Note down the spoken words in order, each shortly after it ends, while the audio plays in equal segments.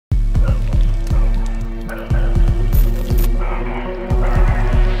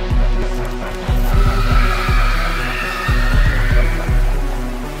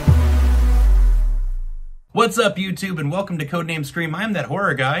What's up, YouTube, and welcome to Codename Scream. I'm that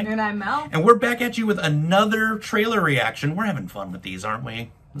horror guy. And I'm Mel. And we're back at you with another trailer reaction. We're having fun with these, aren't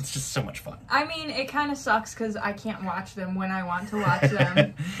we? It's just so much fun. I mean, it kind of sucks because I can't watch them when I want to watch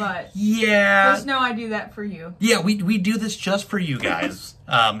them, but yeah, just know I do that for you. Yeah, we do this just for you guys.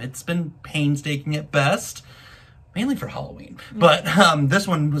 It's been painstaking at best, mainly for Halloween. Yeah. But this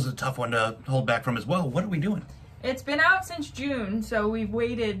one was a tough one to hold back from as well. What are we doing? It's been out since June, so we've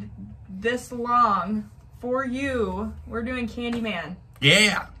waited this long for you. We're doing Candyman.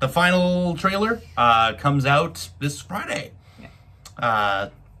 Yeah, the final trailer comes out this Friday. Yeah. A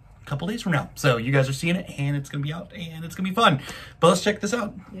couple days from now. So you guys are seeing it, and it's going to be out, and it's going to be fun. But let's check this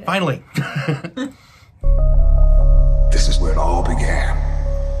out, finally. This is where it all began.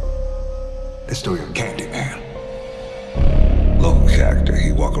 The story of Candyman. Local character,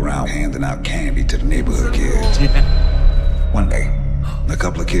 he walk around handing out candy to the neighborhood kids. One day, a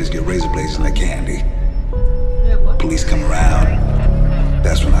couple of kids get razor blades in their candy. Police come around.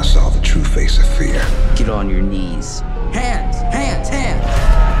 That's when I saw the true face of fear. Get on your knees. Hands, hands, hands.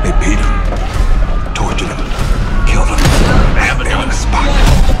 They beat him, tortured him, killed him, and they on the spot.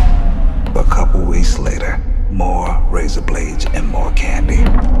 A couple weeks later, more razor blades and more candy.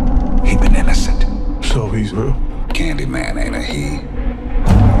 He been innocent. So he's real? Candyman ain't a he.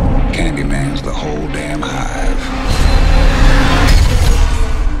 Candyman's the whole damn hive.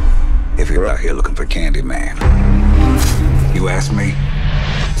 If you're out here looking for Candyman, you ask me,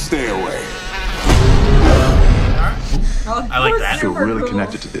 stay away. I like that. I feel really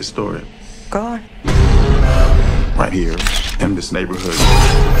connected to this story. Go on. Right here, in this neighborhood,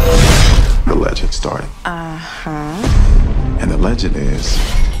 the legend started. And the legend is,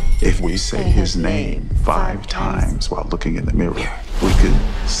 if we say his name 5 times while looking in the mirror, we could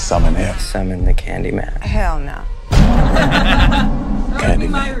summon him. Summon the Candyman. Hell no.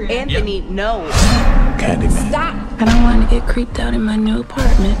 Candyman. Anthony, no. Candyman. Stop. I don't want to get creeped out in my new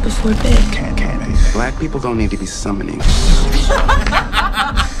apartment before bed. Candyman. Black people don't need to be summoning.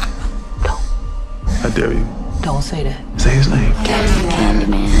 I dare you. Don't say that. Say his name.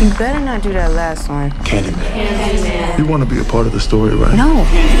 Candyman. You better not do that last one. Candyman. You want to be a part of the story, right? No.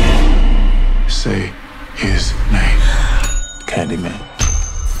 Say his name. Candyman.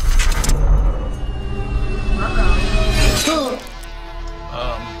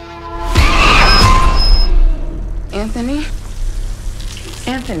 Anthony?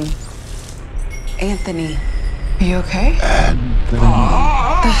 Anthony. Are you okay? Anthony.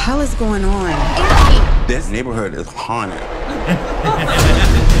 What the hell is going on? This neighborhood is haunted.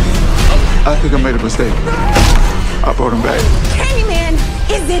 I think I made a mistake. I brought him back. Candyman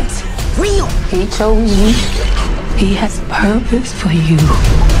isn't real. He chose you. He has purpose for you.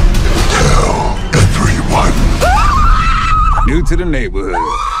 Tell everyone. New to the neighborhood.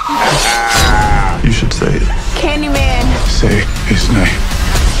 You should say it. Candyman. Say his name.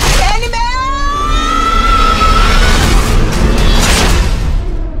 Candyman!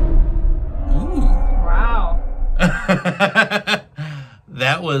 Wow.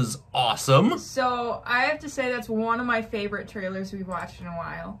 That was awesome. So I have to say that's one of my favorite trailers we've watched in a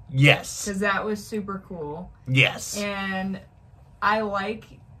while. Yes. Because that was super cool. Yes. And I like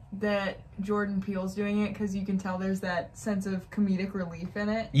that Jordan Peele's doing it because you can tell there's that sense of comedic relief in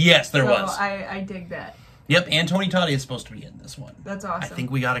it. Yes, there was. I dig that. Yep, and Tony Todd is supposed to be in this one. That's awesome. I think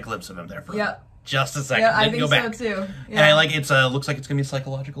we got a glimpse of him there for just a second. Yeah, I Didn't think go back. so too. Yeah. And I like it's looks like it's gonna be a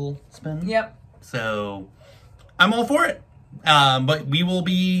psychological spin. Yep. So I'm all for it. But we will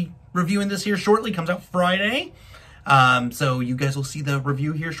be reviewing this here shortly. Comes out Friday. So you guys will see the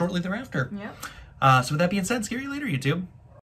review here shortly thereafter. Yep. So with that being said, scary later, YouTube.